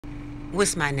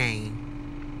What's my name?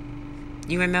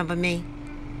 You remember me?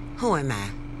 Who am I?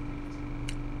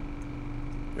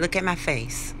 Look at my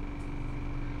face.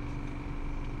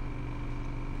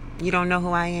 You don't know who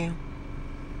I am?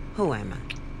 Who am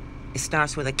I? It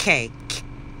starts with a K.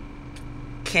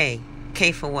 K.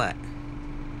 K for what?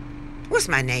 What's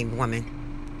my name, woman?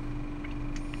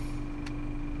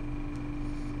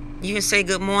 You can say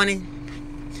good morning.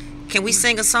 Can we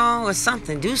sing a song or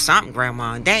something? Do something,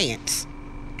 Grandma. Dance.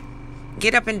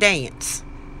 Get up and dance.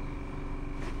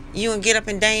 You gonna get up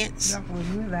and dance? That's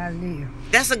a good idea.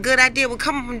 That's a good idea. Well,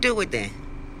 come on and do it then.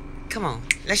 Come on.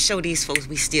 Let's show these folks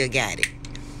we still got it.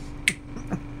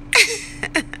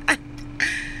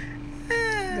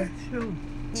 That's true.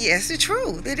 Yes, it's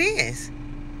true. It is.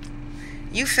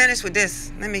 You finished with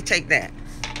this. Let me take that.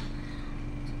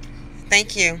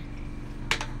 Thank you.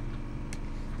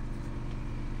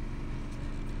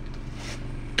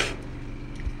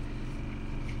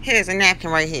 Here's a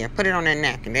napkin right here. Put it on that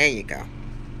napkin. There you go.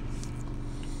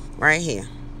 Right here.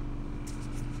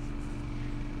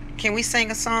 Can we sing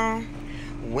a song?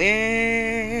 Well,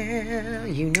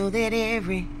 you know that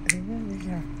every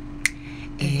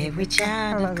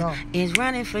child of God is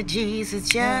running for Jesus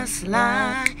just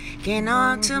like an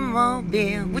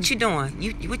automobile. What you doing?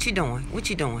 What you doing? What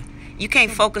you doing? You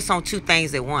can't focus on two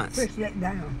things at once. Push that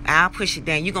down. I'll push it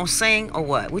down. You gonna sing or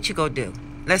what? What you gonna do?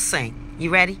 Let's sing.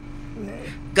 You ready? Yeah.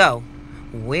 Go.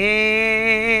 Well,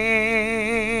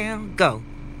 go.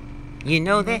 You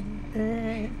know that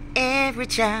every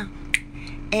child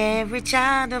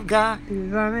of God is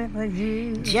running for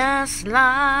Jesus. just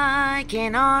like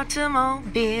an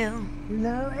automobile. You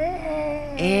know,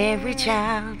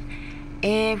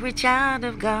 Every child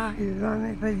of God is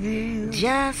running for Jesus.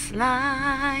 just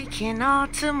like an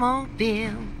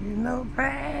automobile. You know,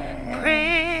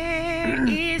 Prayer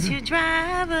is your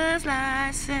driver's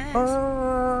license.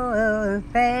 Oh,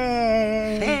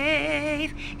 faith.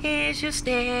 Faith is your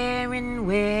steering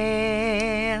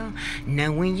wheel.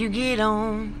 Now when you get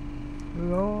on,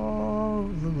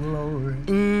 Lord, glory.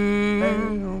 mm,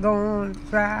 I'm gonna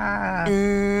try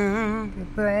to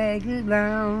flag you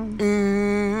down,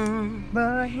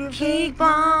 but you keep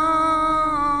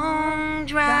on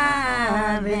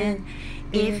driving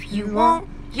if you want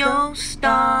your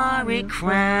starry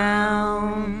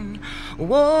crown.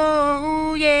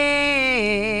 Whoa,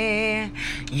 yeah.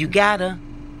 You gotta.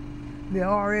 They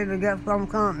already got some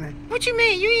coming, What you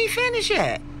mean? You ain't finished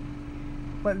yet.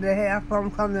 but they have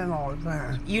some coming all the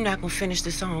time. You're not gonna finish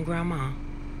the song, Grandma.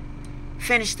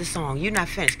 Finish the song. You're not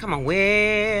finished. Come on.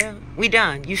 Well, we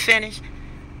done. You finished?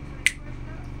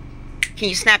 Can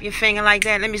you snap your finger like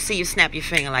that? Let me see you snap your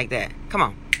finger like that. Come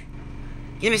on.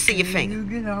 Let me see your finger. You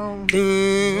get on,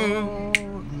 Mm, Lord,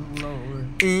 glory.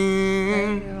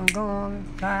 mm, I'm gonna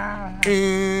try to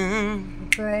mm,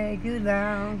 flag you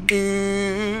down,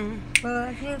 mm.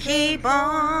 but you Keep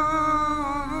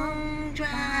on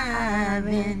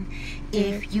driving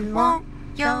if you want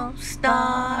your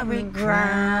starry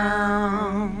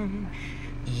crown.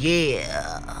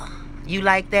 Yeah. You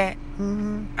like that?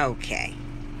 Mhm. Okay.